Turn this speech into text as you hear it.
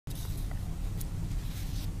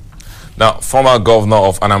Now, former governor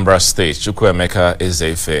of Anambra State, Chukwuemeka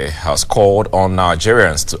Ezeife, has called on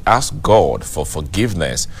Nigerians to ask God for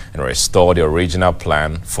forgiveness and restore the original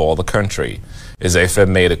plan for the country. Ezeife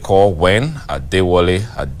made a call when Adewole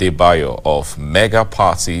Adebayo of Mega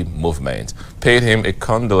Party Movement paid him a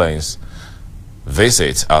condolence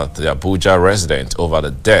visit at the Abuja residence over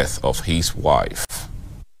the death of his wife.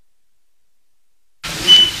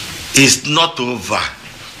 It's not over.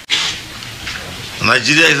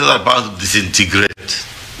 Nigeria is not about to disintegrate.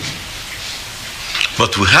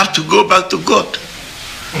 But we have to go back to God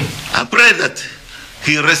and pray that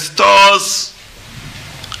He restores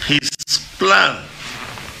His plan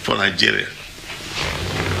for Nigeria.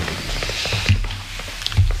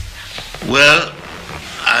 Well,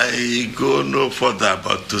 I go no further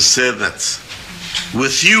but to say that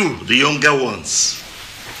with you, the younger ones,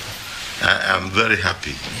 I am very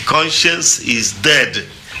happy. Conscience is dead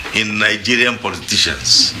in Nigerian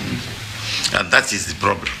politicians, and that is the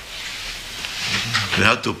problem. We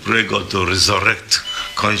have to pray God to resurrect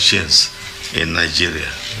conscience in Nigeria.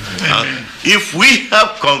 If we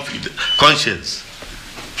have conscience,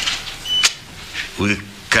 we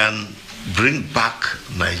can bring back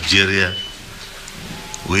Nigeria.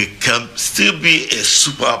 We can still be a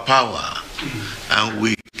superpower, and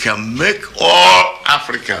we can make all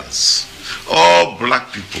Africans, all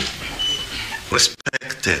black people,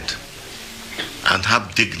 respected and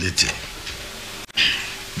have dignity.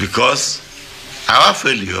 Because our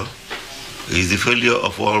failure is the failure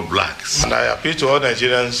of all blacks. And I appeal to all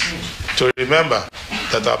Nigerians to remember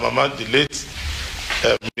that our mama, the late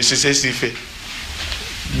Mrs.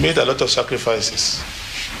 Ezeife, made a lot of sacrifices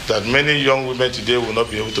that many young women today will not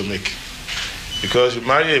be able to make. Because you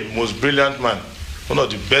marry a most brilliant man, one of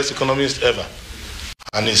the best economists ever,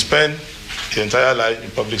 and he spent his entire life in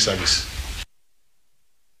public service.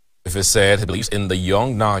 He said he believes in the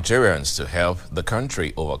young Nigerians to help the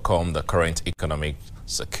country overcome the current economic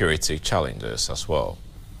security challenges as well.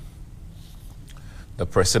 The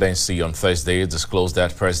presidency on Thursday disclosed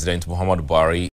that President Muhammadu Buhari